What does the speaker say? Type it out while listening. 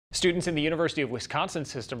Students in the University of Wisconsin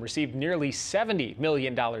system received nearly $70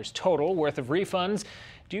 million total worth of refunds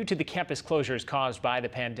due to the campus closures caused by the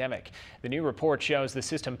pandemic. The new report shows the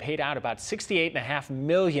system paid out about $68.5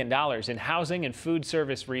 million in housing and food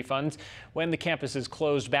service refunds when the campuses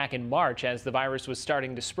closed back in March as the virus was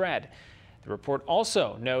starting to spread. The report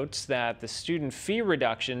also notes that the student fee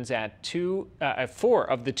reductions at four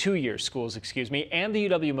of the two-year schools, and the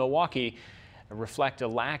UW-Milwaukee reflect a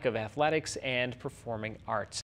lack of athletics and performing arts.